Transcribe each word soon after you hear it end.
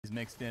waves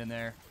mixed in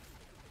there.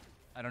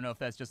 I don't know if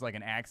that's just like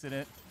an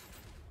accident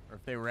or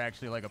if they were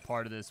actually like a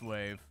part of this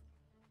wave.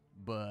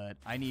 But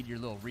I need your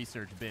little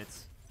research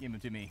bits. Give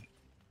them to me.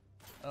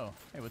 Oh,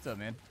 hey, what's up,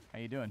 man? How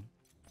you doing?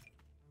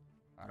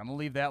 All right, I'm going to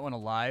leave that one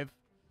alive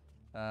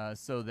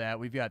so that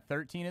we've got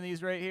 13 of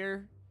these right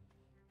here.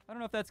 I don't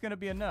know if that's going to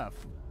be enough.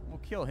 We'll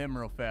kill him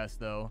real fast,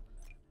 though.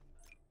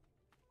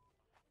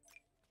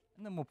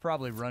 And then we'll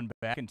probably run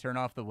back and turn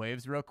off the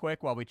waves real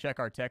quick while we check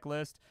our tech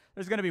list.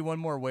 There's going to be one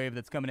more wave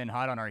that's coming in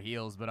hot on our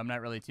heels, but I'm not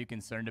really too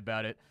concerned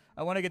about it.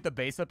 I want to get the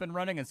base up and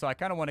running, and so I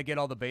kind of want to get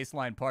all the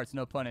baseline parts,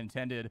 no pun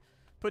intended,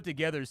 put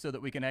together so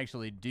that we can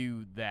actually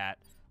do that.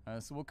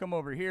 So we'll come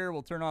over here.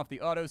 We'll turn off the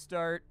auto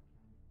start.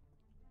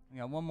 We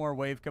got one more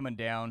wave coming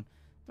down.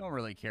 Don't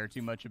really care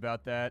too much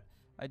about that.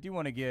 I do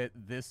want to get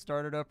this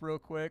started up real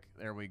quick.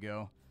 There we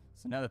go.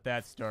 So now that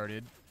that's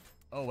started...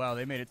 Oh, wow,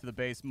 they made it to the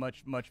base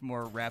much, much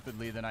more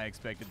rapidly than I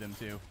expected them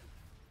to.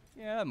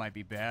 Yeah, that might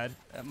be bad.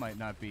 That might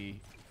not be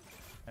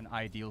an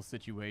ideal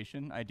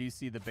situation. I do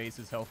see the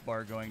base's health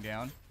bar going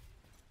down.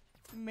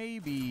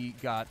 Maybe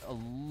got a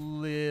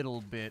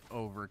little bit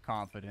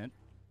overconfident.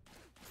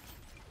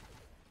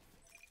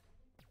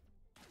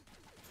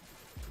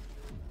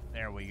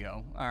 There we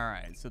go. All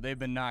right, so they've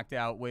been knocked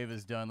out. Wave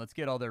is done. Let's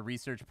get all their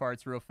research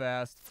parts real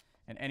fast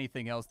and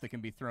anything else that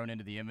can be thrown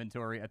into the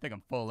inventory. I think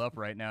I'm full up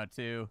right now,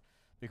 too,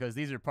 because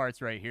these are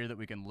parts right here that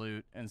we can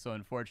loot. And so,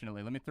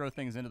 unfortunately, let me throw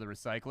things into the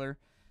recycler.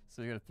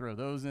 So, you got to throw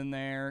those in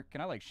there.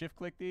 Can I, like,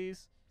 shift-click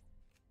these?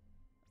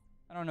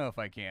 I don't know if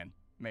I can.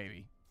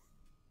 Maybe.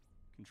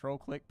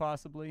 Control-click,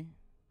 possibly.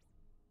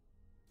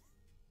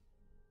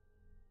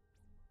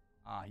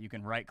 Ah, you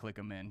can right-click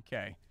them in.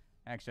 Okay.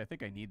 Actually, I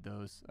think I need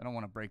those. I don't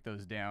want to break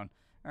those down.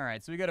 All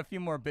right, so we got a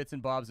few more bits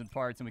and bobs and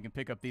parts, and we can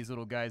pick up these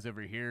little guys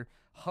over here.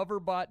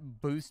 Hoverbot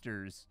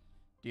boosters.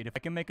 Dude, if I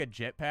can make a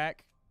jetpack,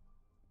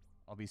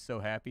 I'll be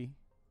so happy.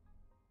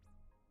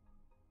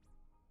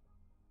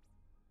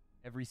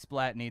 Every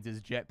splat needs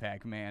his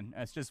jetpack, man.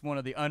 That's just one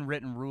of the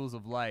unwritten rules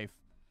of life.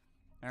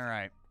 All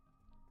right.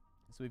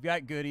 So we've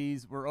got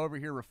goodies. We're over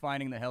here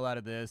refining the hell out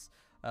of this.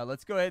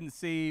 Let's go ahead and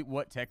see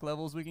what tech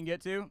levels we can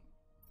get to.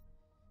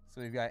 So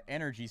we've got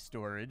energy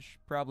storage.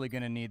 Probably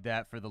going to need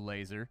that for the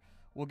laser.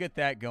 We'll get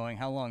that going.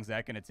 How long is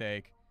that going to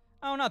take?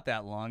 Oh, not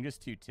that long.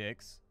 Just 2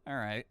 ticks. All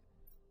right.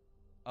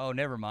 Oh,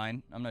 never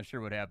mind. I'm not sure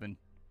what happened.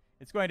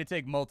 It's going to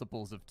take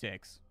multiples of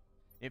ticks.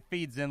 It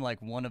feeds in like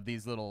one of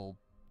these little,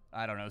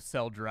 I don't know,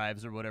 cell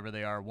drives or whatever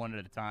they are, one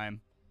at a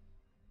time.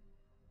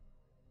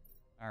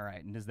 All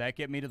right. And does that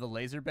get me to the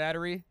laser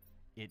battery?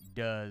 It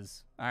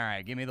does. All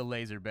right. Give me the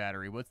laser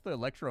battery. What's the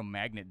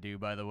electromagnet do,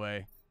 by the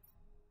way?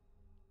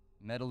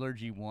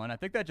 Metallurgy 1. I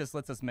think that just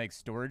lets us make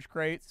storage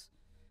crates.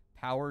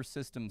 Power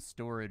system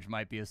storage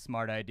might be a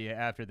smart idea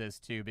after this,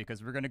 too,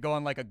 because we're going to go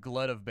on like a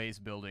glut of base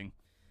building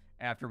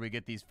after we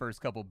get these first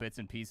couple bits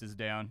and pieces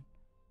down.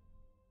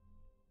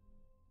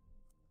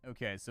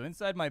 Okay, so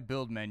inside my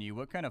build menu,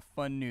 what kind of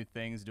fun new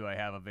things do I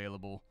have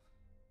available?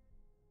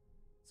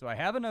 So I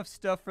have enough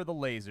stuff for the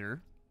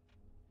laser.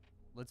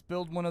 Let's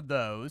build one of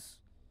those.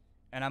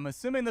 And I'm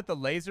assuming that the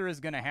laser is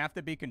going to have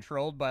to be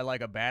controlled by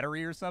like a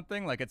battery or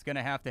something. Like it's going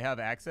to have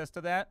access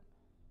to that.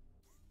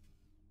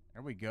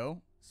 There we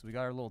go. So we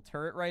got our little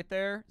turret right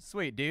there.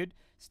 Sweet, dude.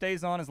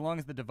 Stays on as long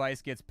as the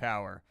device gets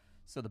power.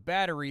 So the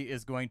battery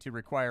is going to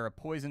require a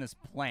poisonous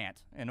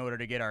plant in order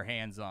to get our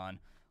hands on.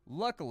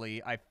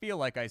 Luckily, I feel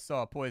like I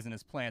saw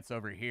poisonous plants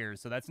over here.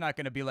 So that's not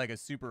going to be like a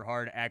super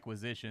hard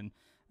acquisition.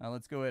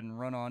 Let's go ahead and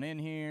run on in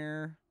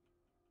here.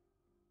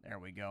 There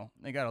we go.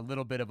 They got a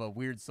little bit of a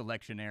weird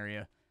selection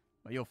area.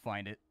 But you'll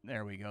find it.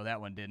 There we go.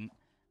 That one didn't.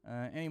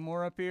 Any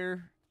more up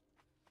here?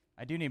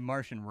 I do need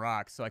Martian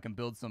rocks so I can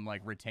build some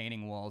like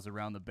retaining walls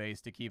around the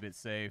base to keep it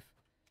safe.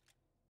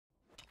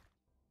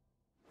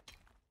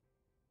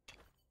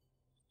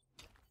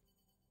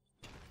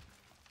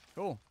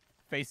 Cool.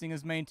 Facing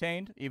is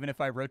maintained. Even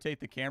if I rotate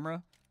the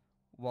camera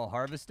while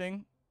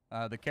harvesting,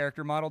 the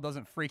character model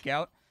doesn't freak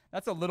out.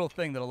 That's a little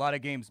thing that a lot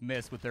of games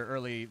miss with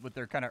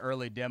their kind of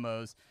early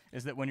demos,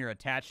 is that when you're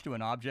attached to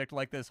an object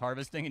like this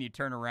harvesting and you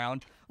turn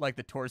around, like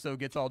the torso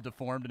gets all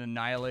deformed and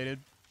annihilated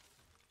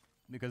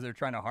because they're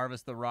trying to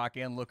harvest the rock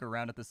and look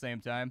around at the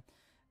same time.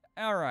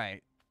 All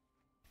right.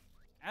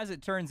 As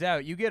it turns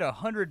out, you get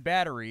 100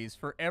 batteries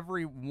for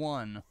every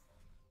one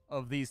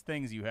of these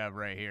things you have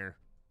right here.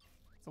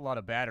 It's a lot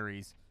of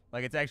batteries.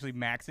 Like, it's actually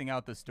maxing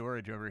out the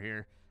storage over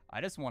here. I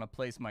just want to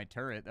place my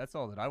turret. That's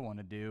all that I want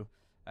to do.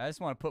 I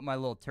just want to put my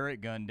little turret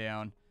gun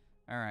down.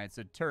 All right,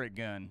 so turret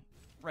gun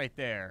right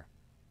there.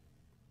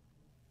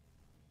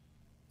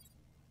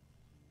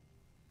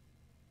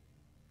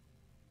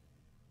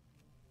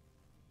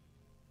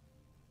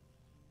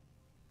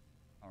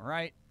 All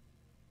right.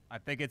 I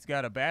think it's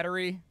got a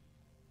battery.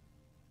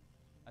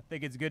 I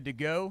think it's good to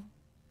go.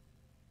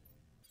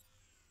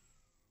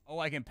 Oh,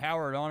 I can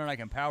power it on and I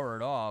can power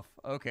it off.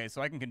 Okay,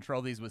 so I can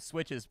control these with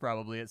switches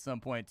probably at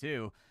some point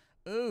too.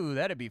 Ooh,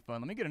 that'd be fun.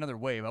 Let me get another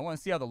wave. I want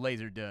to see how the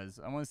laser does.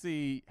 I want to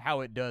see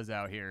how it does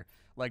out here.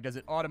 Like, does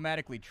it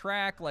automatically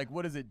track? Like,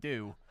 what does it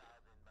do?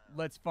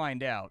 Let's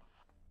find out.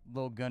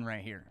 Little gun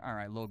right here. All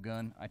right, little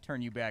gun. I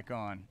turn you back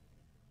on.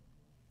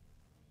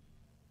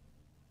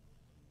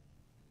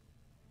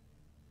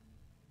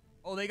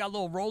 Oh, they got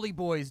little roly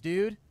boys,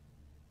 dude.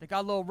 They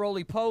got little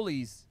roly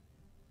polies.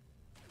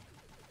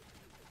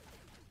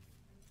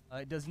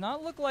 It does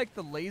not look like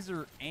the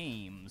laser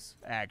aims,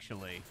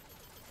 actually.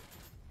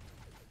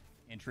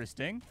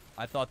 Interesting.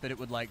 I thought that it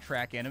would, like,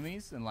 track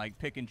enemies and, like,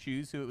 pick and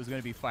choose who it was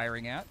going to be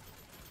firing at.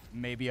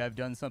 Maybe I've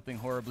done something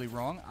horribly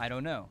wrong. I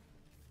don't know.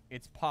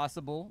 It's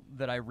possible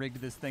that I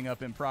rigged this thing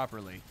up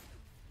improperly.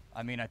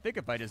 I mean, I think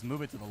if I just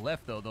move it to the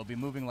left, though, they'll be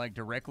moving, like,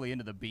 directly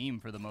into the beam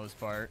for the most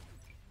part.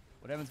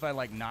 What happens if I,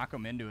 like, knock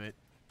them into it?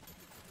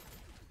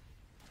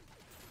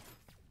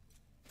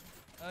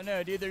 Oh,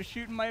 no, dude, they're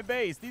shooting my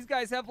base. These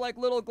guys have, like,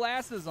 little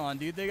glasses on,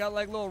 dude. They got,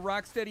 like, little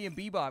Rocksteady and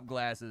Bebop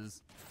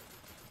glasses.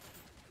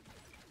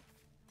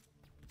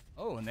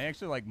 Oh, and they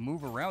actually, like,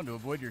 move around to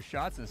avoid your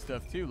shots and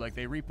stuff, too. Like,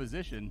 they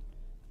reposition.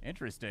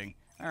 Interesting.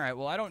 All right,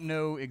 well, I don't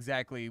know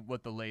exactly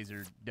what the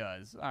laser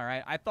does. All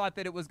right, I thought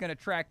that it was going to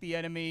track the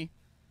enemy.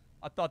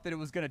 I thought that it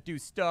was going to do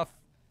stuff.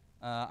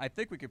 I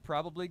think we could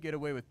probably get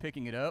away with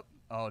picking it up.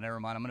 Oh, never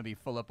mind. I'm going to be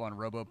full up on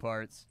robo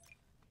parts.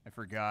 I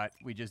forgot.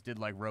 We just did,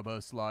 like, robo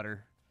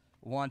slaughter.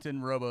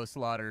 Wanton robo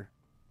slaughter.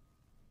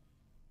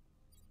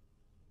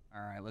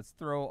 All right, let's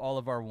throw all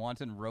of our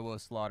wanton robo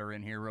slaughter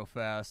in here real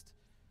fast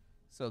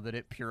so that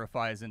it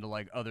purifies into,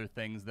 like, other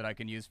things that I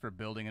can use for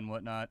building and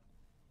whatnot.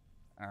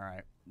 All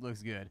right,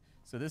 looks good.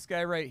 So this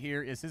guy right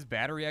here, is his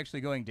battery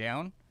actually going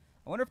down?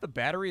 I wonder if the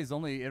battery is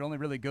only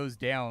really goes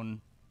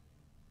down.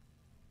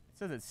 It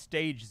says it's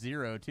stage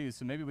 0 too,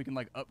 so maybe we can,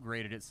 like,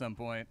 upgrade it at some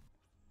point.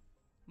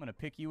 I'm gonna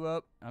pick you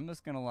up. I'm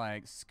just gonna,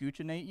 like,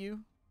 scoochionate you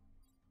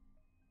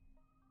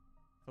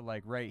to,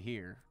 like, right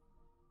here.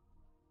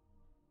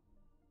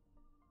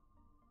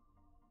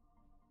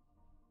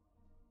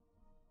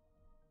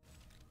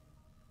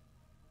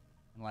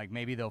 And, like,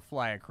 maybe they'll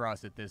fly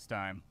across it this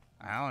time.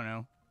 I don't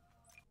know.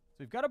 So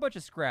we've got a bunch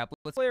of scrap.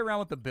 Let's play around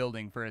with the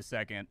building for a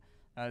second.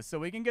 So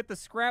we can get the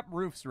scrap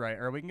roofs right,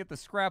 or we can get the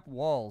scrap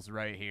walls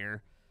right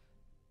here.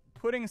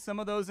 Putting some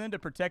of those in to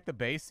protect the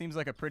base seems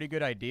like a pretty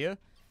good idea.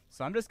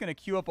 So I'm just going to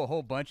queue up a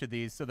whole bunch of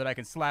these so that I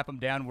can slap them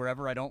down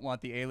wherever I don't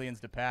want the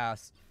aliens to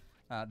pass.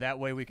 That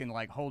way we can,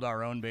 like, hold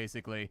our own,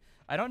 basically.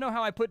 I don't know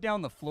how I put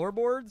down the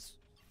floorboards.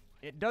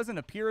 It doesn't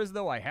appear as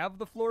though I have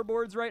the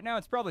floorboards right now.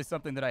 It's probably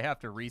something that I have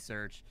to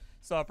research.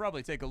 So I'll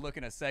probably take a look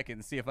in a second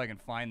and see if I can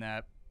find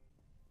that.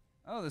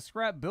 Oh, the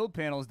scrap build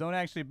panels don't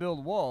actually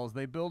build walls.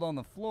 They build on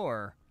the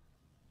floor.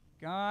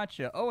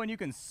 Gotcha. Oh, and you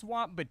can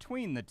swap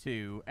between the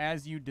two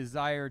as you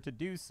desire to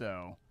do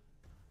so.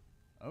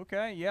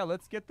 Okay, yeah,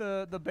 let's get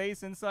the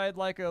base inside,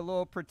 like, a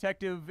little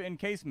protective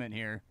encasement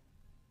here.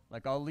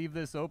 Like, I'll leave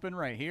this open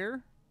right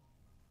here.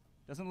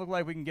 Doesn't look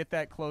like we can get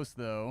that close,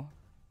 though.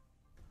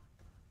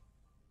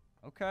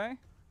 Okay.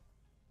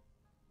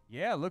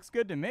 Yeah, looks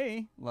good to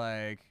me.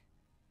 Like,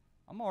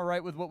 I'm all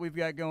right with what we've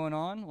got going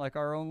on. Like,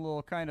 our own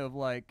little kind of,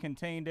 like,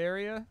 contained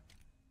area.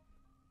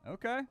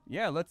 Okay.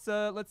 Yeah, let's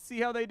see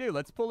how they do.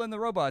 Let's pull in the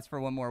robots for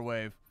one more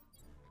wave.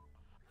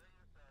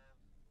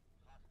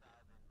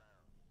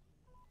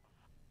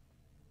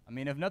 I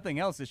mean, if nothing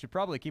else, it should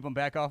probably keep them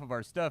back off of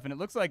our stuff. And it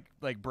looks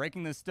like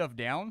breaking this stuff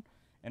down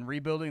and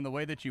rebuilding the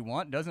way that you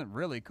want doesn't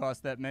really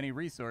cost that many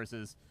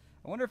resources.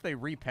 I wonder if they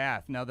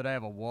repath now that I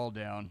have a wall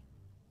down.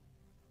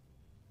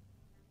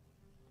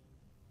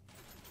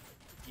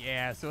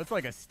 Yeah, so it's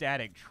like a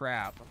static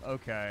trap.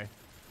 Okay.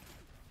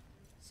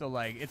 So,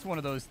 like, it's one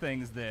of those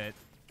things that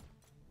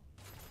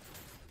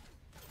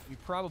we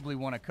probably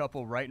want a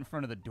couple right in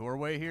front of the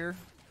doorway here.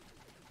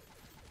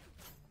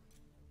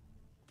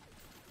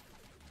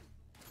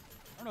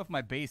 I don't know if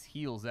my base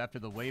heals after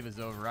the wave is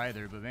over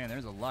either, but man,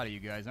 there's a lot of you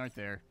guys, aren't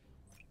there?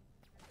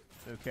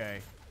 It's okay.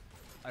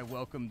 I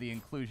welcome the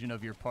inclusion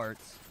of your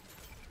parts.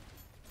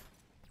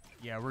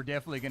 Yeah, we're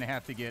definitely going to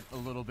have to get a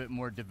little bit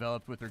more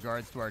developed with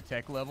regards to our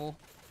tech level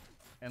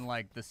and,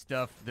 like, the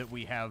stuff that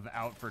we have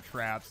out for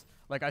traps.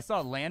 Like, I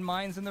saw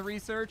landmines in the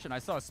research, and I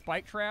saw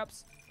spike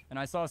traps, and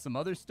I saw some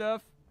other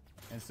stuff.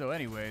 And so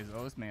anyways,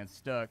 oh, this man's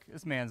stuck.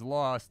 This man's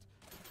lost.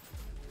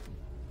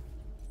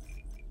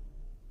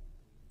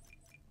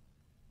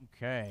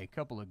 Okay, a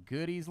couple of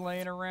goodies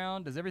laying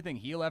around. Does everything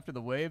heal after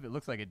the wave? It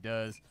looks like it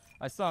does.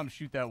 I saw him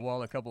shoot that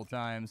wall a couple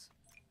times.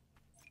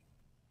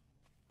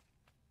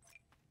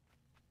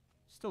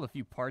 Still a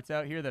few parts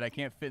out here that I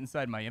can't fit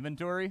inside my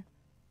inventory.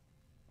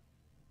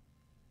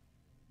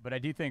 But I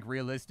do think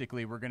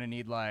realistically we're going to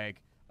need,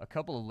 like, a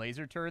couple of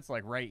laser turrets,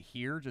 like, right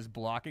here, just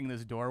blocking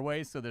this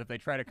doorway so that if they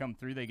try to come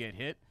through, they get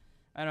hit.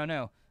 I don't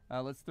know.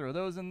 Let's throw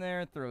those in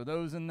there, throw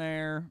those in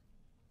there.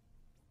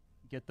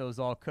 Get those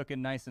all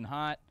cooking nice and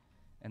hot.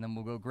 And then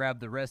we'll go grab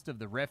the rest of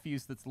the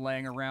refuse that's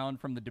laying around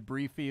from the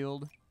debris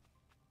field.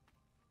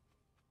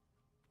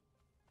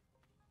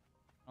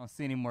 I don't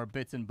see any more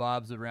bits and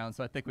bobs around,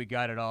 so I think we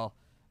got it all.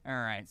 All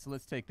right, so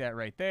let's take that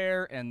right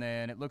there. And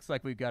then it looks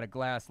like we've got a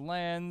glass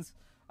lens.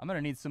 I'm going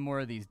to need some more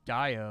of these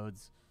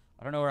diodes.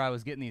 I don't know where I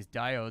was getting these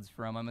diodes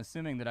from. I'm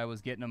assuming that I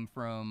was getting them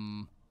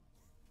from...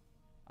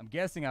 I'm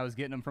guessing I was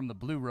getting them from the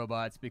blue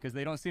robots because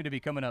they don't seem to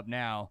be coming up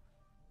now.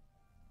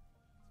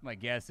 That's my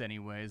guess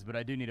anyways, but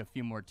I do need a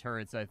few more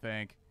turrets, I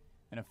think,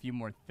 and a few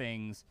more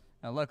things.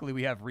 Now, luckily,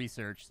 we have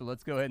research, so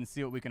let's go ahead and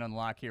see what we can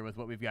unlock here with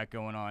what we've got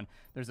going on.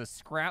 There's a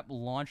scrap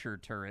launcher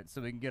turret,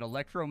 so we can get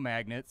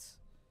electromagnets.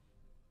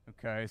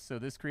 Okay, so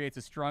this creates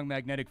a strong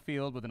magnetic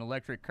field with an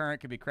electric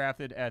current. Can be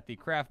crafted at the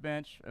craft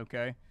bench.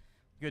 Okay,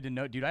 good to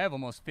know. Dude, I have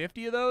almost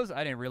 50 of those.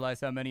 I didn't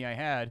realize how many I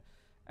had.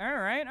 All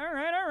right.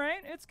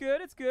 It's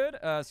good.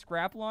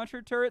 Scrap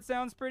launcher turret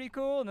sounds pretty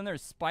cool. And then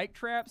there's spike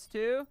traps,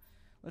 too.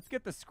 Let's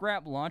get the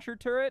scrap launcher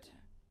turret.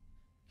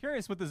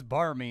 Curious what this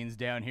bar means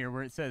down here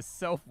where it says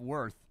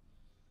self-worth.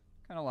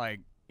 Kind of like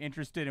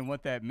interested in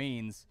what that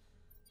means.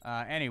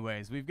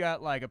 Anyways, we've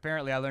got like,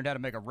 apparently I learned how to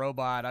make a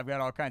robot. I've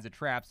got all kinds of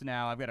traps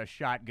now. I've got a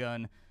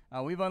shotgun.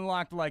 We've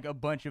unlocked like a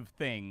bunch of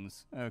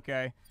things,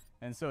 okay?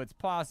 And so it's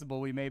possible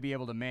we may be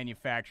able to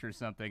manufacture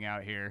something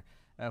out here.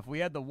 If we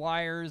had the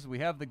wires, we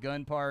have the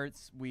gun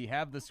parts, we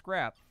have the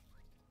scrap.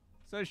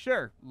 So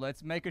sure,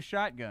 let's make a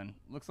shotgun.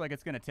 Looks like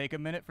it's going to take a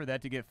minute for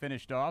that to get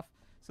finished off.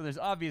 So there's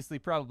obviously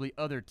probably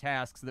other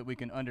tasks that we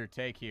can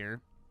undertake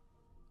here.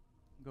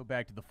 Go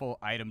back to the full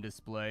item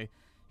display.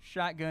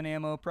 Shotgun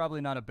ammo,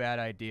 probably not a bad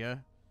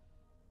idea.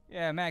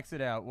 Yeah, max it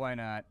out. Why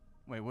not?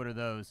 Wait, what are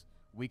those?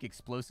 Weak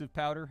explosive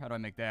powder? How do I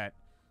make that?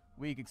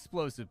 Weak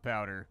explosive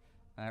powder.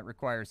 It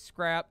requires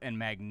scrap and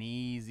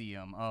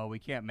magnesium. Oh, we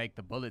can't make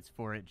the bullets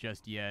for it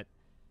just yet.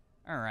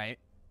 All right.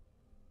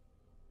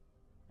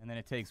 And then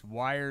it takes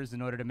wires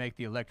in order to make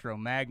the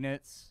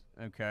electromagnets.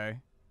 Okay.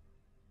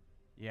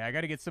 Yeah, I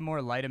got to get some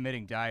more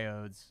light-emitting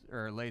diodes,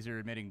 or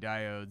laser-emitting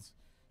diodes.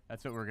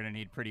 That's what we're going to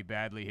need pretty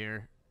badly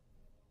here.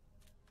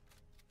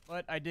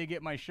 But I did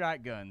get my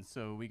shotgun,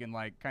 so we can,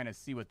 like, kind of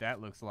see what that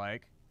looks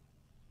like.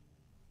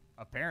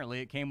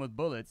 Apparently, it came with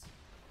bullets.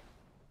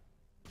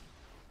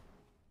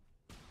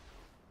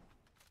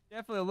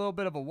 Definitely a little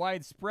bit of a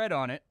wide spread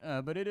on it,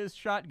 but it is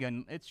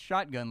shotgun. It's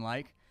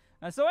shotgun-like.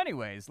 So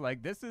anyways,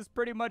 like, this is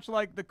pretty much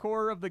like the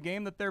core of the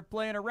game that they're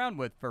playing around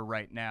with for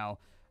right now.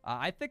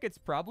 I think it's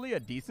probably a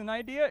decent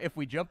idea if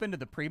we jump into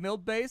the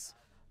pre-build base.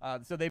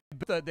 So they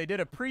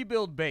did a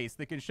pre-build base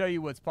that can show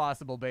you what's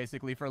possible,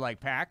 basically, for, like,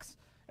 packs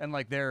and,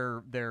 like,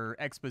 their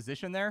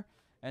exposition there.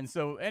 And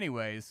so,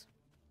 anyways,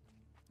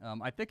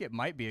 I think it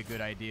might be a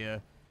good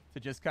idea to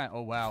just kind of...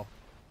 Oh, wow.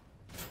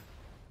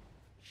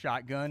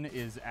 Shotgun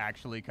is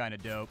actually kind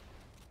of dope.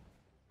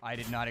 I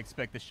did not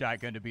expect the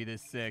shotgun to be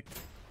this sick.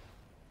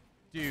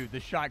 Dude,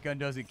 the shotgun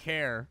doesn't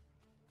care.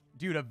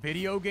 Dude, a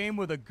video game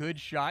with a good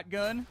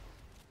shotgun?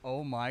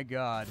 Oh my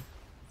god.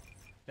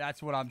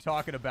 That's what I'm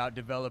talking about,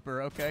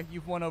 developer. Okay,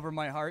 you've won over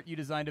my heart. You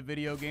designed a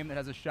video game that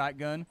has a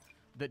shotgun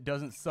that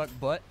doesn't suck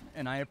butt,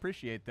 and I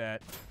appreciate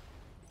that.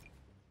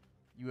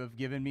 You have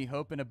given me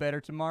hope in a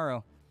better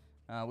tomorrow.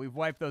 We've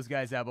wiped those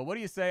guys out, but what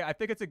do you say? I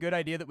think it's a good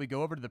idea that we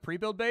go over to the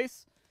pre-build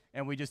base,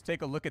 and we just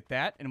take a look at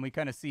that, and we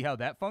kind of see how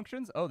that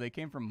functions. Oh, they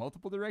came from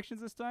multiple directions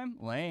this time?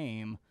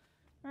 Lame.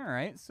 All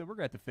right, so we're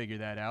going to have to figure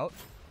that out.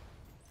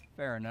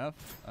 Fair enough.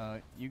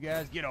 You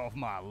guys, get off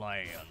my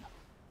land.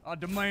 I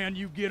demand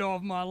you get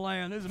off my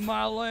land. This is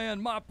my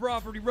land, my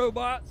property,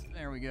 robots.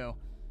 There we go.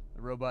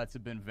 The robots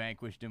have been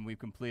vanquished, and we've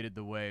completed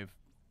the wave.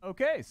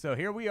 Okay, so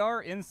here we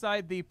are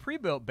inside the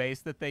pre-built base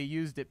that they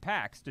used at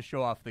PAX to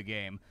show off the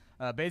game.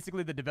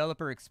 Basically, the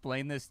developer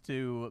explained this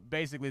to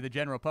basically the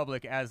general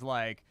public as,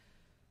 like,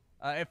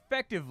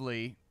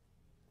 effectively,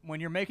 when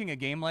you're making a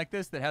game like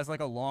this that has, like,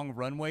 a long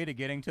runway to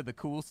getting to the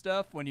cool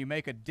stuff, when you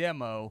make a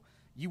demo,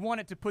 you want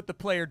it to put the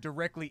player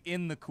directly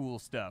in the cool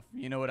stuff.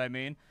 You know what I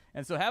mean?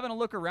 And so having a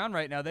look around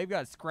right now, they've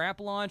got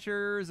scrap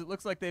launchers. It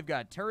looks like they've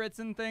got turrets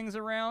and things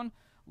around.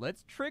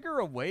 Let's trigger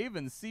a wave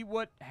and see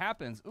what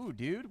happens. Ooh,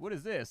 dude, what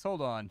is this?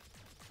 Hold on.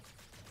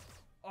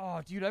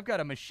 Oh, dude, I've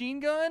got a machine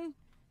gun?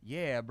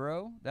 Yeah,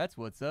 bro. That's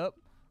what's up.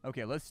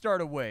 Okay, let's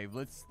start a wave.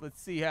 Let's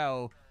see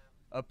how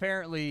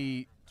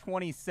apparently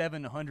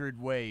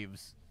 2,700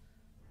 waves.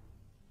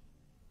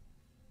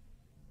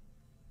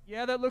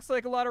 Yeah, that looks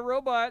like a lot of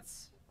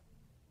robots.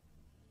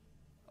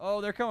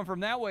 Oh, they're coming from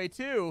that way,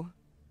 too.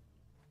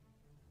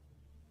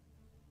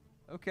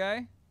 Okay.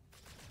 I'm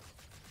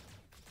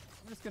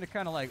just going to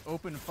kind of, like,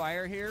 open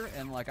fire here,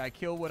 and, like, I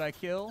kill what I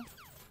kill.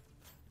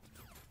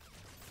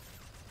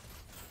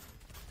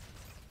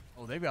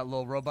 Oh, they've got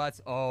little robots.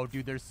 Oh,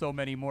 dude, there's so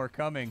many more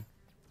coming.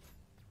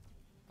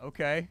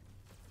 Okay.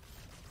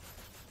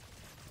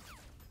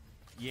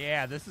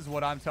 Yeah, this is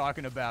what I'm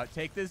talking about.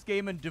 Take this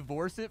game and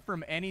divorce it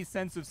from any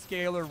sense of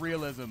scale or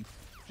realism.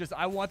 Just,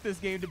 I want this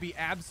game to be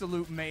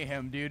absolute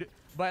mayhem, dude.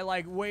 By,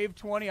 like, wave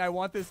 20, I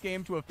want this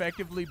game to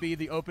effectively be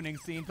the opening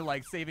scene to,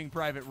 like, Saving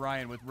Private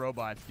Ryan with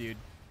robots, dude.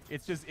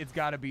 It's just, it's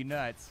gotta be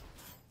nuts.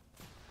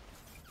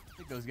 I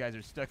think those guys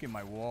are stuck in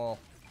my wall.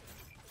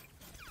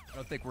 I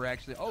don't think we're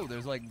actually... Oh,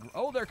 there's, like...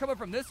 Oh, they're coming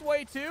from this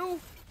way, too?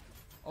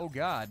 Oh,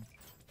 God.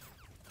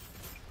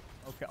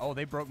 Okay. Oh,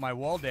 they broke my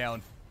wall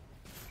down.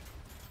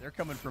 They're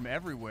coming from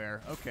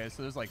everywhere. Okay,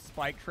 so there's, like,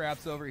 spike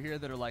traps over here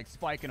that are, like,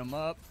 spiking them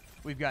up.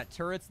 We've got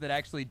turrets that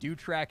actually do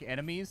track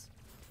enemies.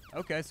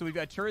 Okay, so we've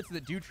got turrets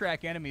that do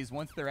track enemies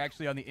once they're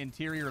actually on the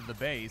interior of the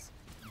base.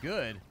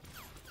 Good.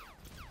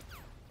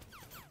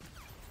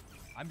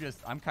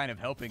 I'm kind of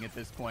helping at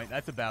this point.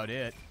 That's about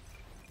it.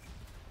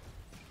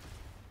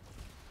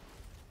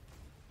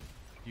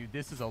 Dude,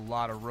 this is a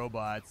lot of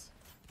robots.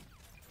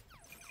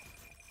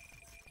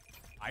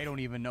 I don't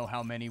even know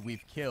how many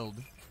we've killed.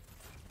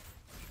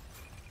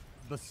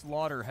 The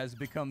slaughter has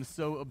become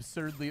so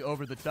absurdly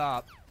over the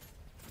top.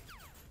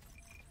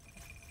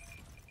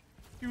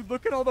 Dude,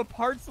 look at all the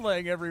parts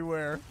laying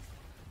everywhere.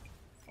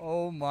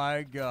 Oh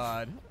my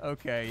god.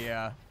 Okay,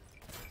 yeah.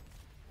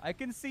 I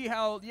can see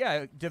how,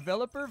 yeah,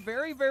 developer,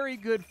 very, very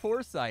good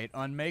foresight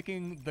on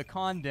making the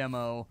con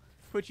demo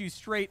put you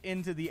straight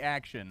into the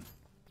action.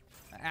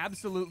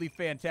 Absolutely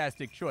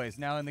fantastic choice.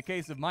 Now, in the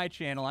case of my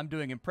channel, I'm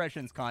doing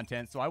impressions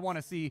content, so I want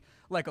to see,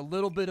 like, a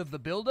little bit of the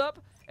build-up,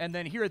 and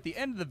then here at the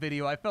end of the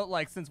video, I felt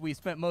like since we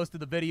spent most of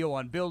the video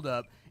on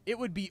build-up, it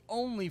would be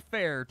only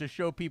fair to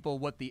show people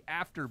what the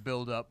after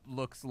build-up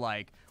looks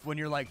like when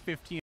you're, like,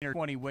 15 or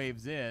 20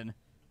 waves in.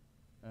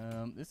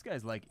 This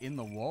guy's, like, in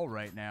the wall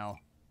right now.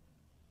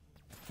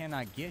 I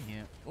cannot get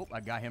him. Oh, I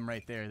got him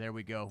right there. There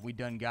we go. We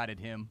done gotted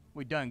him.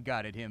 We done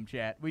gotted him,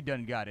 chat. We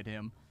done gotted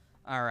him.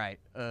 All right.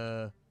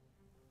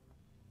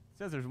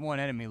 Says there's one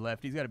enemy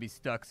left. He's got to be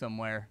stuck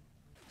somewhere.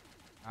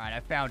 All right,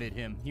 I found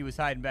him. He was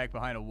hiding back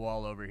behind a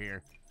wall over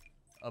here.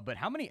 But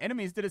how many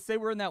enemies did it say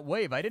were in that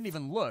wave? I didn't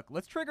even look.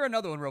 Let's trigger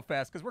another one real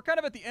fast because we're kind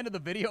of at the end of the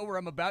video where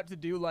I'm about to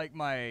do like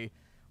there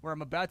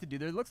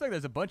looks like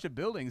there's a bunch of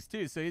buildings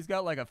too. So he's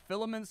got like a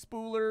filament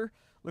spooler.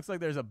 Looks like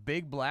there's a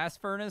big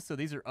blast furnace. So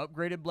these are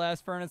upgraded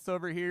blast furnace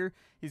over here.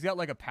 He's got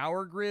like a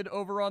power grid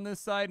over on this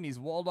side, and he's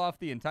walled off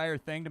the entire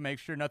thing to make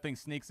sure nothing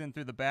sneaks in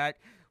through the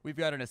back. We've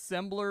got an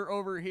assembler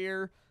over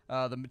here.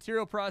 The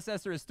material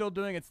processor is still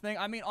doing its thing.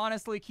 I mean,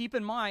 honestly, keep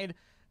in mind,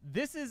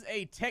 this is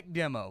a tech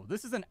demo.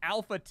 This is an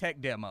alpha tech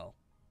demo.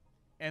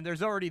 And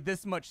there's already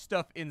this much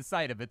stuff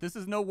inside of it. This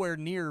is nowhere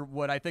near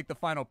what I think the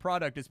final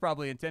product is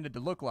probably intended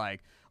to look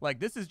like. Like,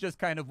 this is just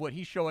kind of what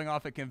he's showing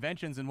off at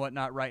conventions and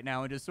whatnot right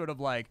now and just sort of,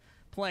 like,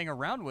 playing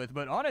around with.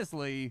 But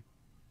honestly,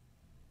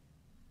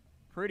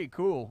 pretty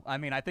cool. I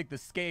mean, I think the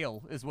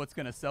scale is what's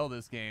going to sell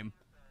this game.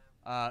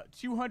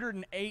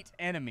 208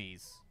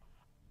 enemies.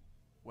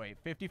 Wait,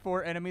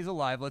 54 enemies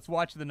alive. Let's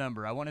watch the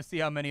number. I want to see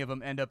how many of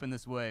them end up in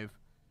this wave.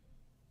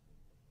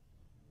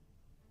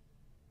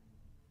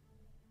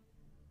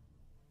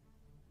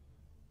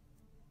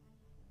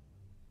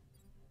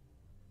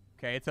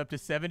 Okay, it's up to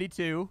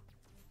 72.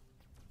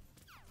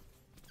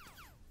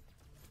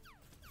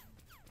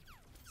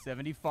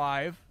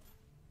 75.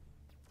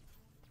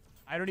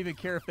 I don't even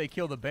care if they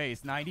kill the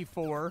base.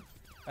 94.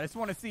 I just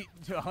want to see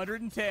to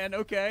 110.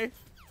 Okay.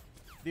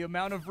 The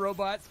amount of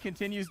robots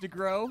continues to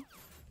grow.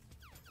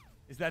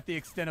 Is that the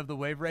extent of the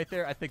wave right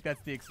there? I think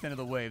that's the extent of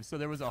the wave. So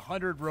there was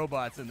 100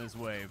 robots in this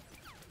wave,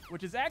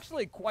 which is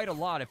actually quite a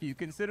lot if you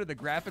consider the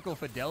graphical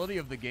fidelity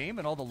of the game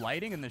and all the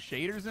lighting and the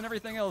shaders and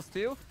everything else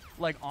too.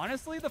 Like,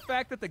 honestly, the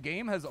fact that the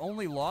game has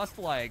only lost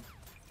like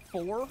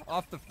 4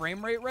 off the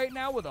frame rate right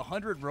now with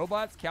 100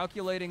 robots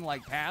calculating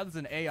like paths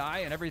and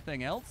AI and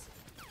everything else,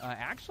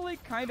 actually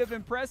kind of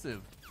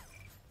impressive.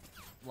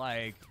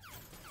 Like,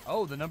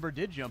 oh, the number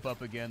did jump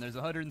up again. There's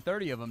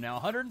 130 of them now,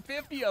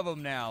 150 of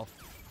them now.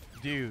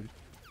 Dude,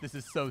 this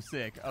is so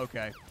sick.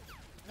 Okay.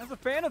 As a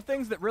fan of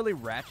things that really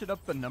ratchet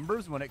up the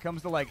numbers when it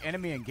comes to like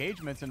enemy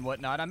engagements and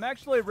whatnot, I'm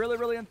actually really,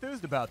 really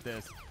enthused about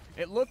this.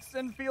 It looks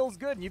and feels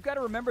good, and you've got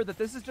to remember that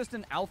this is just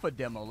an alpha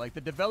demo. Like,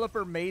 the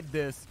developer made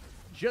this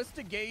just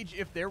to gauge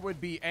if there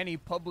would be any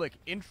public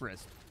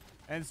interest.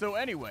 And so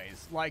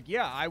anyways, like,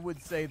 yeah, I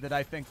would say that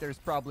I think there's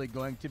probably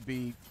going to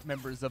be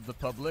members of the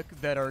public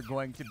that are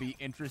going to be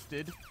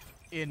interested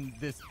in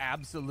this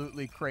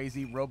absolutely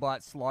crazy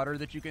robot slaughter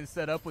that you can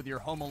set up with your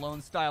Home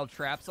Alone style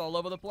traps all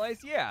over the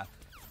place. Yeah,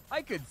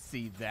 I could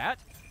see that.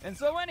 And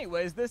so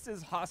anyways, this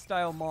is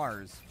Hostile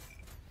Mars.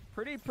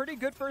 Pretty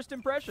good first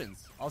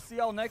impressions. I'll see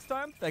y'all next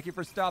time. Thank you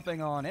for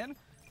stopping on in.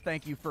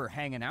 Thank you for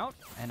hanging out,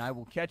 and I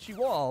will catch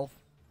you all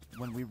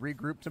when we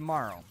regroup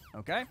tomorrow.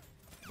 Okay?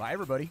 Bye,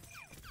 everybody.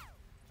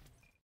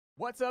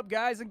 What's up,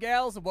 guys and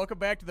gals, and welcome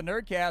back to the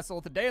Nerd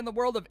Castle. Today in the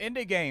world of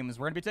indie games,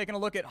 we're going to be taking a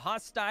look at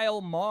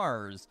Hostile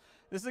Mars.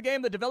 This is a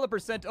game the developer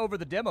sent over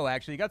the demo,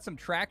 actually. He got some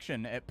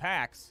traction at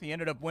PAX. He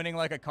ended up winning,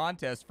 like, a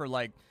contest for,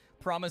 like,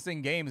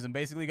 promising games and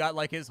basically got,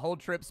 like, his whole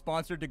trip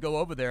sponsored to go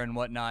over there and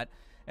whatnot.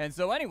 And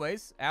so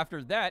anyways,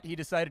 after that, he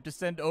decided to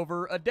send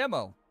over a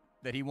demo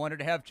that he wanted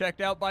to have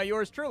checked out by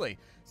yours truly.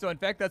 So in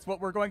fact, that's what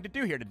we're going to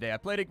do here today. I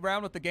played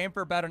around with the game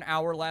for about an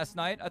hour last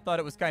night. I thought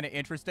it was kind of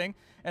interesting.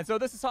 And so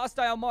this is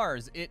Hostile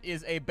Mars. It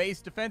is a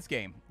base defense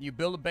game. You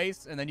build a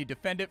base and then you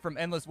defend it from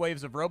endless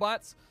waves of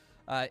robots.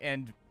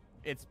 And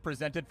it's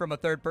presented from a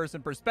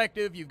third-person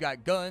perspective. You've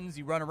got guns,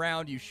 you run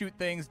around, you shoot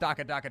things,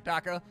 daka daka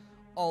daka.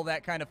 all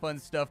that kind of fun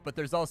stuff, but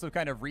there's also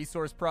kind of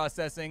resource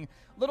processing,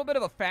 a little bit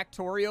of a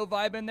Factorio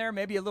vibe in there,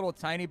 maybe a little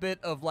tiny bit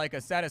of like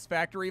a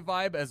Satisfactory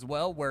vibe as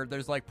well, where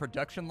there's like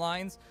production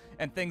lines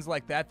and things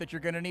like that that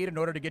you're going to need in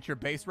order to get your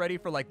base ready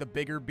for like the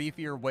bigger,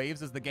 beefier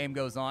waves as the game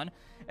goes on.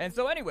 And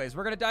so anyways,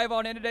 we're going to dive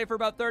on in today for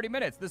about 30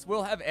 minutes. This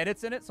will have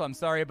edits in it, so I'm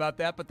sorry about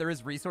that, but there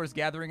is resource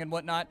gathering and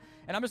whatnot,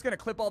 and I'm just going to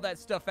clip all that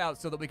stuff out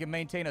so that we can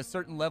maintain a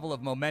certain level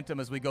of momentum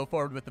as we go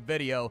forward with the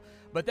video.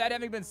 But that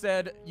having been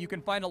said, you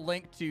can find a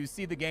link to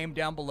see the game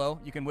down below.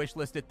 You can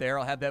wishlist it there.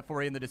 I'll have that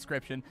for you in the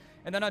description.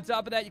 And then on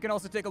top of that, you can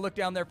also take a look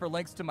down there for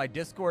links to my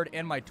Discord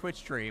and my Twitch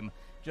stream,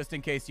 just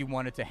in case you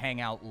wanted to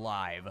hang out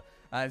live.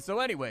 So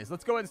anyways,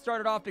 let's go ahead and start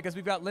it off because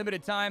we've got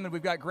limited time and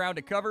we've got ground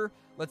to cover.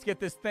 Let's get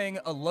this thing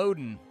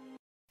a-loadin'.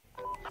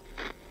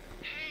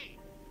 Hey!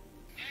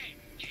 Hey,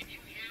 can you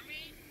hear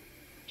me?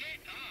 Get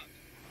up!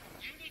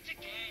 You need to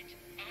get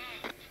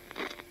up!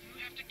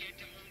 You have to get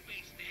to home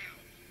base now.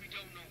 We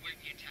don't know where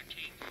the attack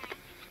came from,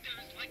 but there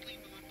is likely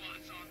more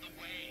bots on the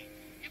way.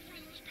 If we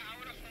lose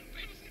power to home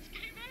base, it's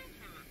game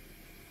over.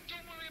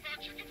 Don't worry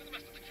about checking for the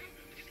rest of the crew,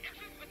 because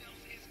everyone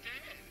else is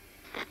dead.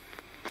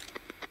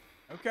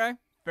 Okay,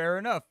 fair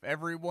enough.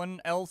 Everyone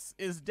else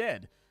is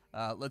dead.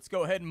 Let's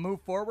go ahead and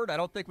move forward. I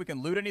don't think we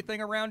can loot anything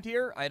around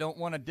here. I don't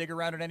want to dig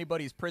around in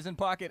anybody's prison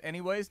pocket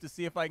anyways to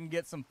see if I can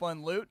get some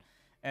fun loot.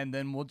 And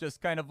then we'll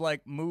just kind of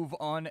like move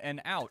on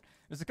and out.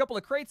 There's a couple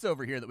of crates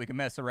over here that we can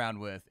mess around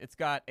with. It's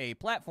got a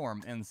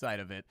platform inside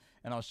of it.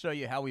 And I'll show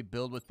you how we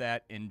build with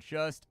that in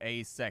just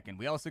a second.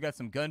 We also got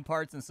some gun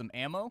parts and some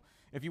ammo.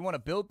 If you want to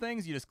build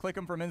things, you just click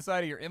them from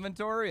inside of your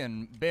inventory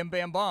and bam,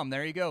 bam, bomb.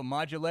 There you go.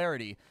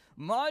 Modularity.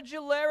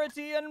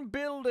 Modularity and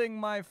building,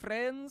 my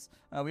friends.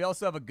 We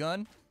also have a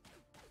gun.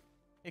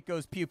 It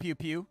goes pew, pew,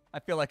 pew. I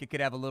feel like it could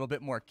have a little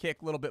bit more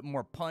kick, a little bit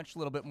more punch, a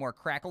little bit more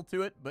crackle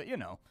to it. But, you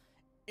know,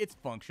 it's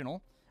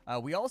functional.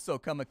 We also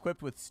come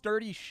equipped with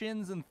sturdy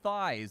shins and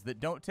thighs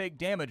that don't take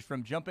damage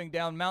from jumping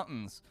down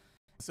mountains.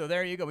 So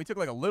there you go. We took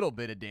like a little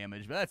bit of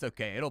damage, but that's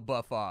okay. It'll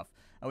buff off.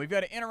 We've got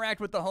to interact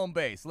with the home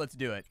base. Let's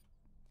do it.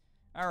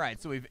 All right,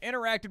 so we've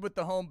interacted with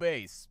the home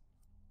base.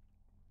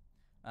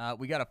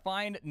 We got to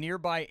find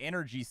nearby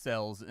energy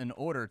cells in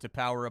order to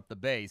power up the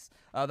base.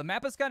 The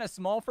map is kind of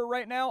small for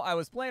right now. I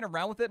was playing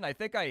around with it, and I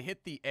think I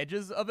hit the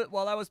edges of it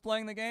while I was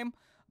playing the game.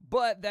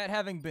 But that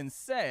having been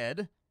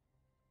said,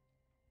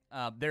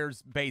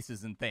 there's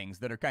bases and things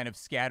that are kind of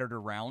scattered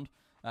around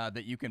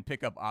that you can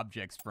pick up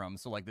objects from.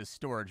 So like this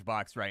storage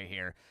box right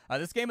here.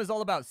 This game is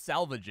all about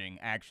salvaging,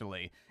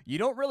 actually. You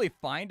don't really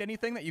find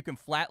anything that you can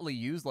flatly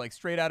use like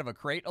straight out of a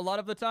crate a lot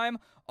of the time.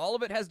 All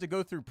of it has to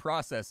go through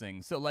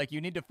processing. So like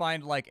you need to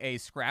find like a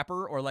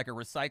scrapper or like a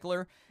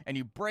recycler, and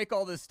you break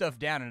all this stuff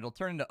down and it'll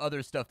turn into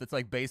other stuff that's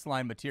like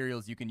baseline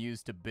materials you can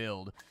use to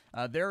build.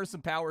 There are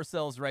some power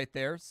cells right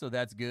there, so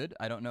that's good.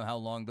 I don't know how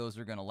long those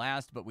are going to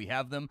last, but we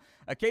have them.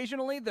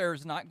 Occasionally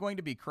there's not going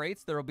to be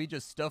crates. There will be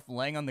just stuff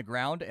laying on the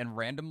ground, and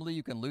randomly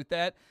you can loot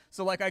that.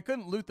 So like I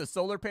couldn't loot the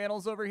solar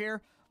panels over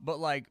here, but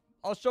like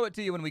I'll show it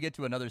to you when we get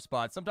to another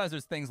spot. Sometimes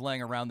there's things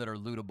laying around that are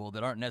lootable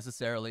that aren't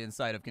necessarily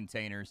inside of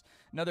containers.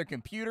 Another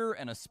computer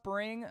and a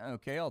spring.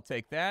 Okay, I'll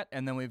take that.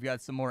 And then we've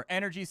got some more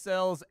energy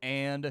cells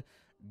and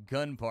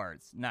gun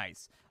parts.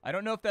 Nice. I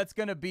don't know if that's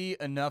going to be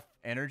enough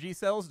energy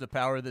cells to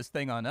power this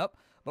thing on up,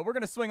 but we're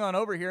going to swing on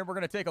over here and we're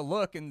going to take a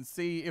look and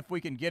see if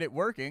we can get it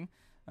working.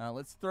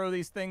 Let's throw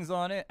these things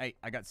on it.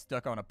 I got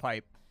stuck on a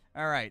pipe.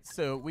 All right,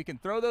 so we can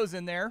throw those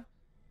in there.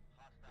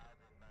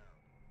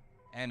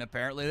 And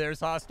apparently there's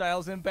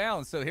hostiles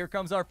inbound. So here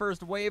comes our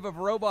first wave of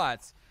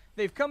robots.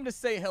 They've come to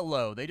say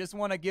hello. They just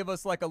want to give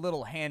us like a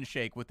little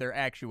handshake with their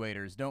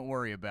actuators. Don't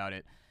worry about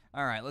it.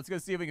 All right, let's go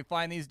see if we can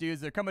find these dudes.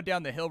 They're coming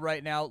down the hill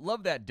right now.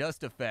 Love that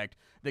dust effect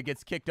that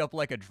gets kicked up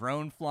like a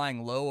drone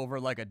flying low over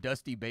like a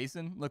dusty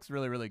basin. Looks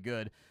really, really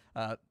good.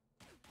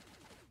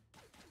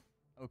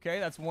 Okay,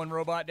 that's one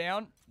robot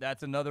down.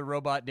 That's another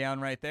robot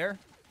down right there.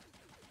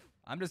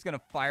 I'm just going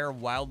to fire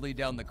wildly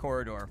down the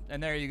corridor.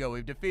 And there you go.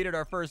 We've defeated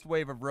our first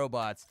wave of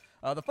robots.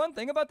 The fun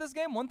thing about this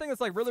game, one thing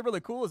that's like really, really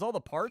cool is all the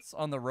parts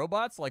on the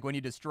robots, like when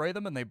you destroy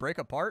them and they break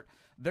apart,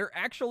 they're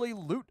actually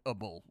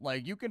lootable.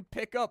 Like you can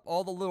pick up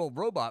all the little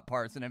robot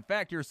parts. And in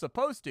fact, you're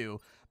supposed to,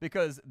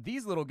 because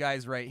these little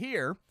guys right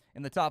here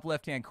in the top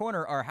left-hand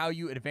corner are how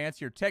you advance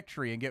your tech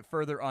tree and get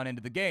further on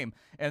into the game.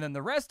 And then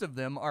the rest of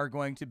them are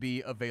going to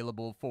be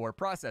available for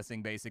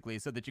processing, basically,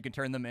 so that you can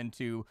turn them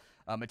into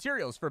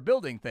materials for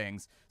building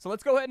things. So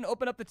let's go ahead and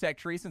open up the tech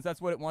tree, since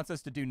that's what it wants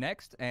us to do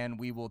next, and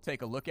we will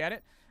take a look at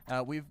it.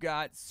 We've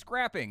got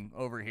scrapping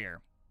over here.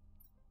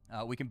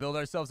 We can build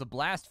ourselves a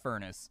blast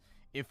furnace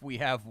if we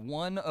have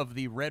one of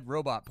the red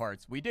robot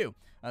parts. We do.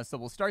 So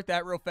we'll start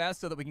that real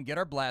fast so that we can get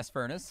our blast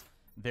furnace.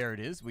 There it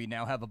is. We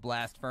now have a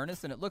blast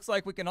furnace, and it looks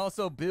like we can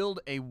also build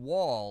a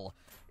wall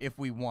if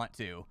we want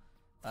to.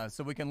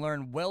 So we can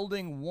learn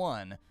welding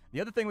 1.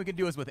 The other thing we can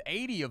do is with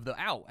 80 of the...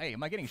 Ow! Hey,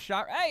 am I getting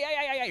shot?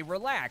 Hey,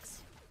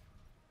 relax!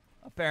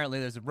 Apparently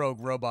there's a rogue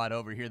robot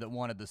over here that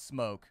wanted the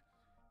smoke.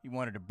 He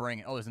wanted to bring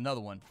it. Oh, there's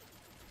another one.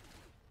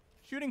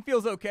 Shooting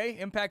feels okay.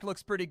 Impact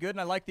looks pretty good,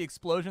 and I like the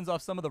explosions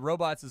off some of the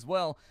robots as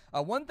well.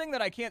 One thing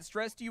that I can't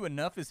stress to you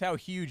enough is how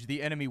huge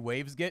the enemy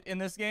waves get in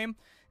this game.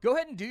 Go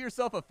ahead and do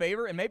yourself a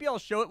favor, and maybe I'll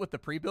show it with the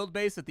pre-build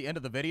base at the end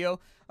of the video.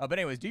 But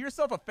anyways, do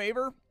yourself a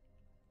favor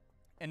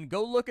and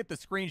go look at the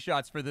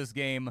screenshots for this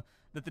game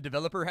that the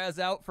developer has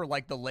out for,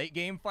 like, the late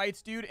game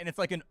fights, dude, and it's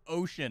like an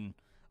ocean.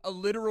 A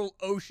literal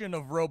ocean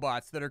of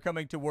robots that are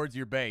coming towards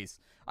your base.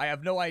 I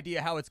have no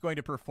idea how it's going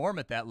to perform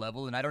at that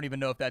level, and I don't even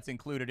know if that's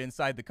included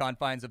inside the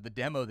confines of the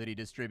demo that he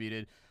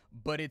distributed,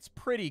 but it's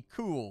pretty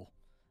cool.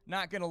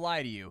 Not gonna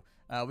lie to you.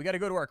 We got to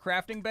go to our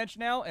crafting bench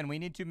now, and we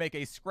need to make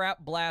a scrap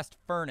blast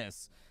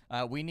furnace.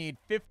 We need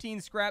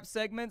 15 scrap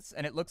segments,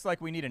 and it looks like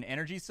we need an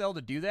energy cell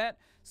to do that.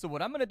 So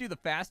what I'm going to do, the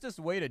fastest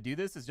way to do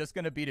this is just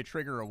going to be to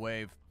trigger a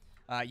wave.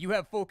 You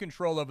have full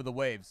control over the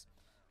waves.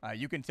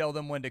 You can tell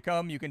them when to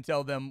come. You can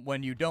tell them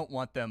when you don't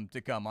want them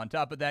to come. On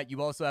top of that, you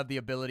also have the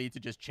ability to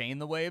just chain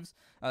the waves.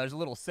 There's a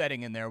little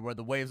setting in there where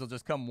the waves will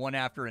just come one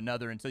after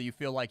another until you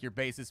feel like your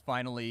base has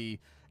finally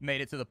made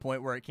it to the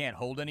point where it can't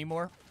hold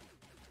anymore.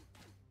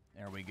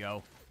 There we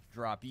go.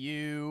 Drop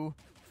you.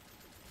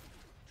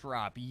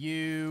 Drop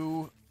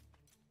you.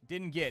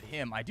 Didn't get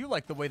him. I do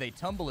like the way they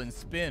tumble and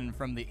spin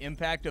from the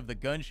impact of the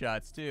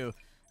gunshots, too.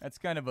 That's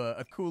kind of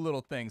a cool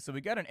little thing. So we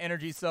got an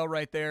energy cell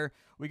right there.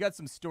 We got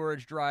some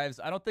storage drives.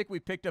 I don't think we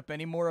picked up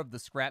any more of the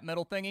scrap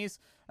metal thingies.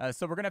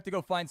 So we're going to have to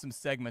go find some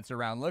segments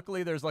around.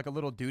 Luckily, there's like a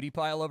little duty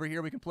pile over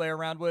here we can play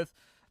around with.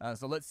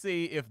 So let's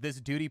see if this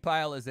duty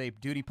pile is a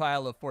duty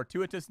pile of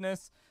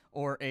fortuitousness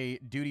or a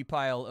duty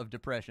pile of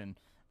depression.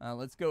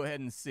 Let's go ahead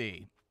and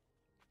see.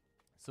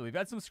 So we've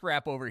got some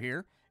scrap over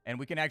here, and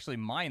we can actually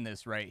mine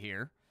this right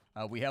here.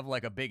 We have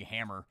like a big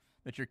hammer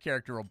that your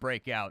character will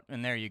break out,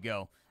 and there you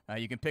go.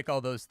 You can pick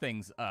all those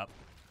things up.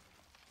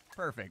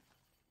 Perfect.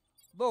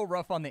 A little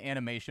rough on the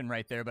animation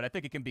right there, but I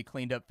think it can be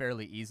cleaned up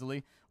fairly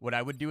easily. What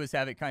I would do is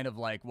have it kind of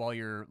like while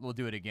you're... We'll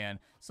do it again.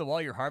 So while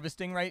you're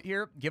harvesting right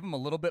here, give them a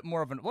little bit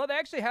more of an... Well, they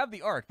actually have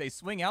the arc. They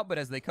swing out, but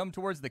as they come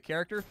towards the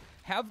character,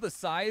 have the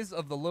size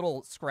of the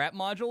little scrap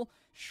module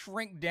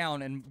shrink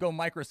down and go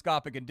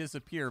microscopic and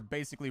disappear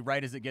basically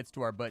right as it gets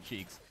to our butt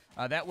cheeks.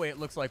 That way it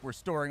looks like we're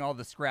storing all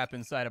the scrap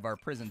inside of our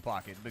prison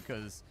pocket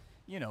because...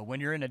 You know, when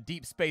you're in a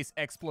deep space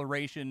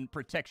exploration,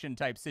 protection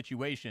type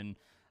situation,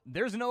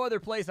 there's no other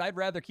place I'd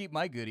rather keep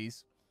my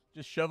goodies.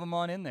 Just shove them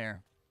on in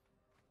there.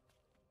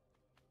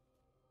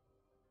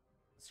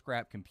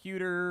 Scrap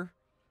computer.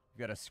 We've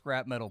got a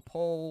scrap metal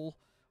pole.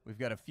 We've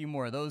got a few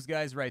more of those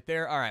guys right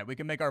there. All right, we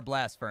can make our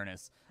blast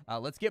furnace.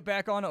 Let's get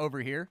back on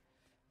over here.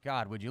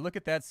 God, would you look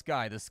at that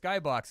sky? The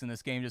skybox in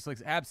this game just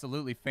looks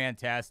absolutely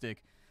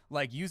fantastic.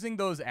 Like, using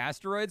those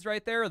asteroids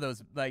right there,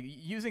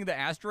 using the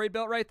asteroid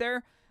belt right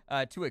there,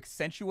 to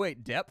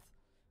accentuate depth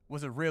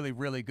was a really,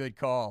 really good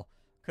call.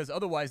 Because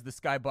otherwise the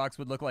skybox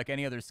would look like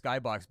any other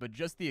skybox. But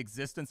just the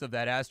existence of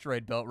that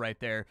asteroid belt right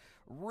there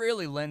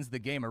really lends the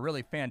game a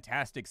really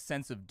fantastic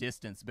sense of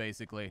distance,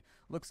 basically.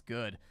 Looks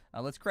good.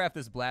 Let's craft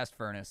this blast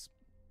furnace.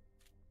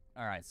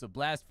 Alright, so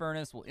blast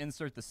furnace, we'll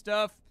insert the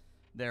stuff.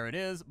 There it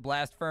is.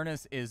 Blast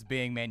furnace is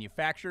being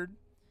manufactured.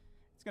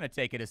 It's going to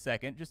take it a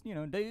second. Just, you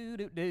know, there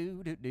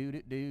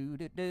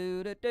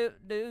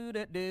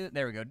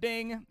we go.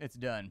 Ding. It's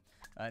done.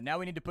 Now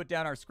we need to put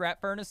down our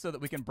scrap furnace so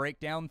that we can break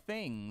down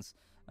things.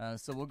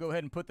 So we'll go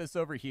ahead and put this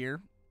over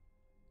here.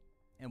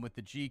 And with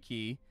the G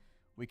key,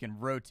 we can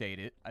rotate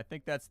it. I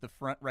think that's the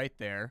front right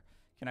there.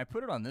 Can I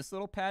put it on this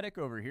little paddock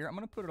over here? I'm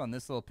going to put it on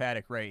this little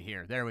paddock right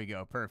here. There we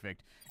go.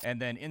 Perfect.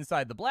 And then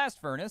inside the blast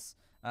furnace,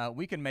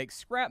 we can make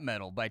scrap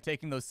metal by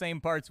taking those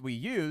same parts we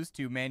use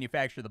to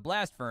manufacture the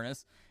blast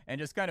furnace and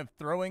just kind of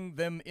throwing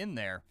them in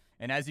there.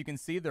 And as you can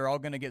see, they're all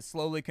going to get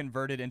slowly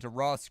converted into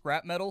raw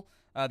scrap metal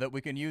that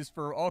we can use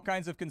for all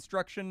kinds of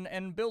construction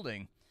and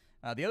building.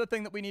 The other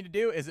thing that we need to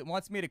do is it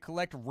wants me to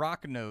collect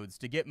rock nodes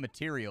to get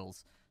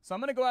materials. So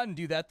I'm going to go out and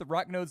do that. The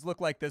rock nodes look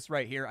like this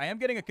right here. I am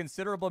getting a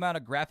considerable amount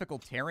of graphical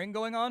tearing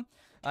going on.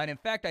 And in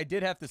fact, I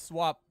did have to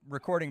swap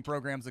recording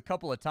programs a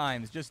couple of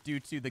times just due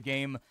to the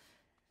game.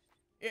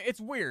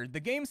 It's weird. The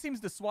game seems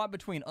to swap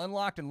between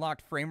unlocked and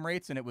locked frame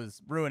rates, and it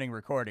was ruining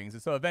recordings.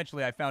 And so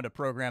eventually I found a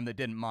program that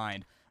didn't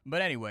mind.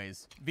 But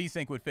anyways,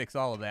 VSync would fix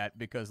all of that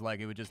because,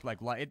 like, it would just, like,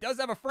 it does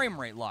have a frame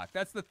rate lock.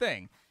 That's the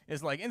thing.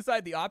 Is, like,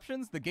 inside the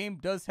options, the game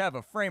does have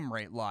a frame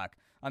rate lock.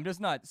 I'm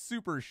just not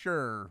super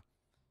sure.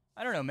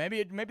 I don't know.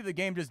 Maybe the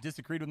game just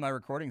disagreed with my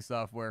recording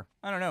software.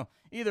 I don't know.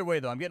 Either way,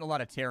 though, I'm getting a lot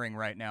of tearing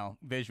right now,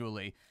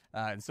 visually.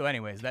 And so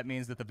anyways, that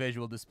means that the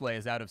visual display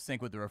is out of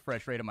sync with the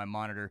refresh rate of my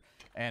monitor.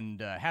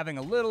 And having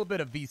a little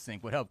bit of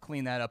VSync would help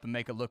clean that up and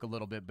make it look a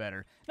little bit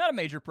better. Not a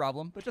major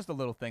problem, but just a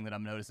little thing that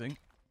I'm noticing.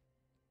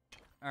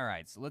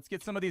 Alright, so let's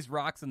get some of these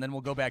rocks and then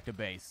we'll go back to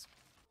base.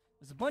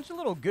 There's a bunch of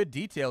little good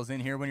details in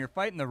here when you're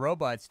fighting the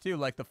robots too,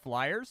 like the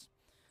flyers.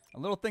 A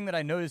little thing that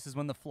I noticed is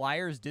when the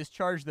flyers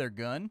discharge their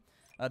gun,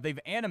 they've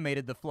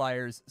animated the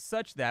flyers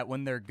such that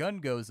when their gun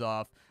goes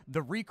off,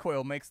 the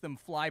recoil makes them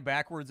fly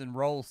backwards and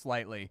roll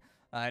slightly.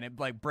 and it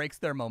like breaks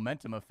their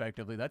momentum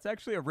effectively. That's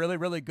actually a really,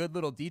 really good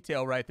little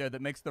detail right there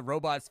that makes the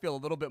robots feel a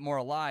little bit more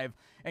alive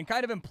and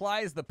kind of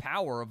implies the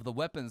power of the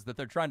weapons that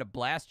they're trying to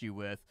blast you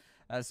with.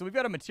 So we've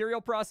got a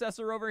material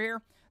processor over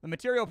here. The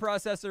material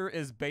processor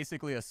is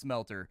basically a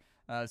smelter.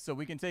 So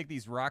we can take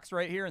these rocks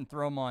right here and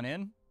throw them on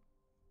in.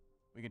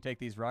 We can take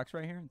these rocks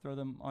right here and throw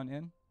them on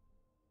in.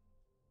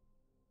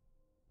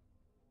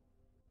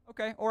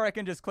 Okay, or I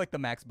can just click the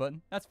max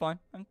button. That's fine.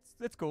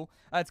 It's cool.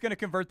 It's going to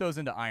convert those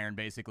into iron,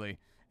 basically.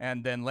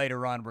 And then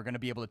later on, we're going to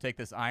be able to take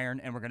this iron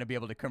and we're going to be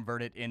able to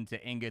convert it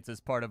into ingots as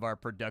part of our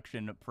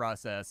production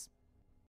process.